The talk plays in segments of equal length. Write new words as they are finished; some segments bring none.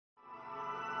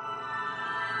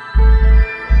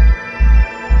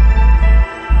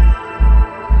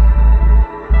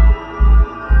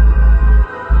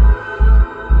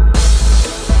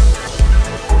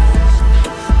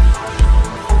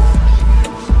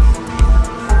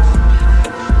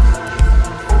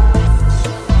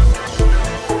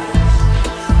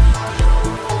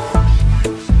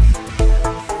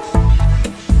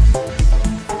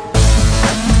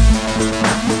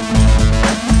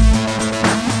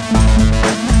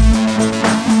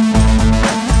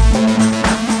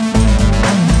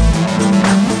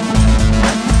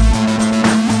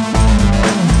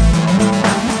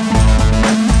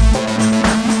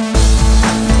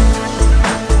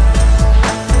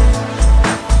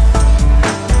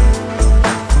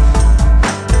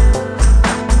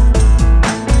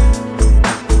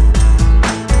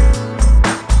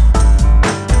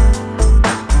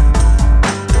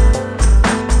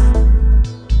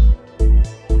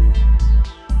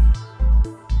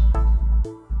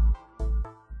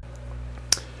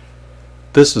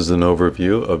This is an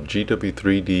overview of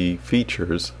GW3D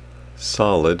features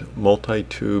solid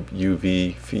multi-tube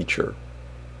UV feature.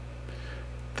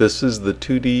 This is the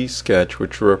 2D sketch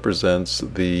which represents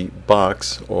the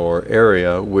box or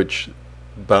area which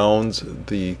bounds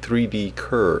the 3D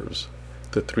curves.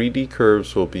 The 3D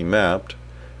curves will be mapped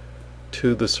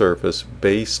to the surface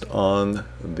based on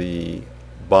the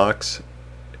box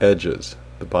edges.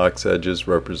 The box edges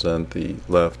represent the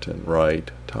left and right,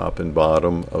 top and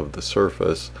bottom of the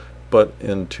surface, but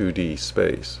in 2D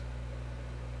space.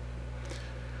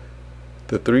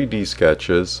 The 3D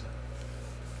sketches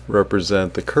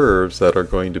represent the curves that are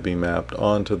going to be mapped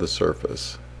onto the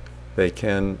surface. They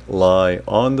can lie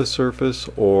on the surface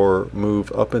or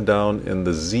move up and down in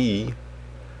the Z,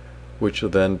 which will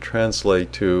then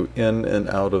translate to in and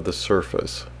out of the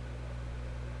surface.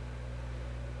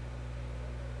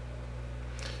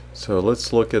 So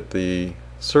let's look at the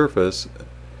surface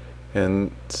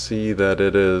and see that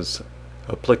it is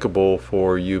applicable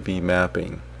for UV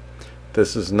mapping.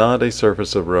 This is not a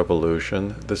surface of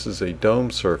revolution. This is a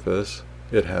dome surface.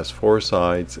 It has 4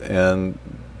 sides, and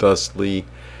thusly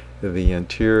the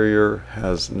interior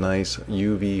has nice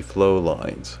UV flow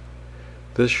lines.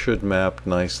 This should map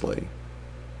nicely.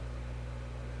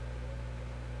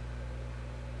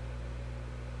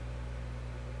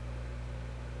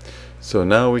 So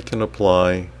now we can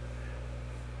apply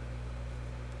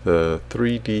the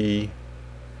 3D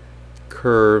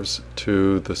curves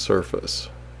to the surface.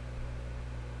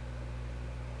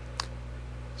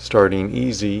 Starting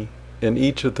easy, in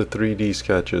each of the 3D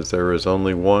sketches there is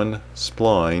only one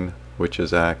spline which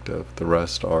is active. The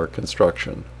rest are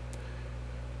construction.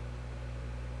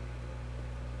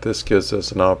 This gives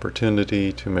us an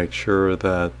opportunity to make sure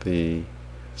that the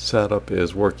setup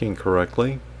is working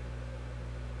correctly.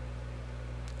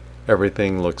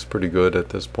 Everything looks pretty good at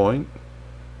this point,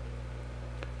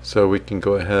 so we can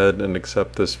go ahead and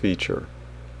accept this feature.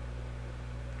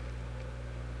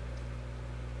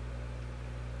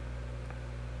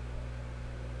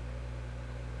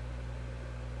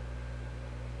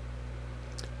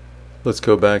 Let's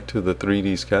go back to the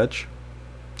 3D sketch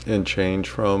and change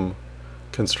from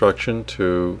construction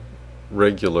to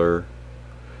regular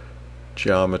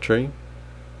geometry.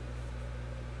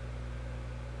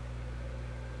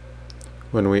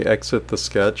 When we exit the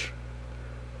sketch,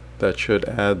 that should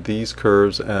add these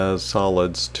curves as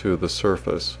solids to the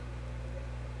surface.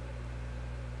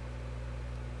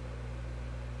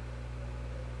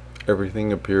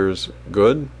 Everything appears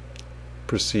good.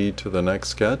 Proceed to the next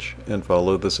sketch and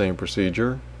follow the same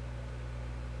procedure.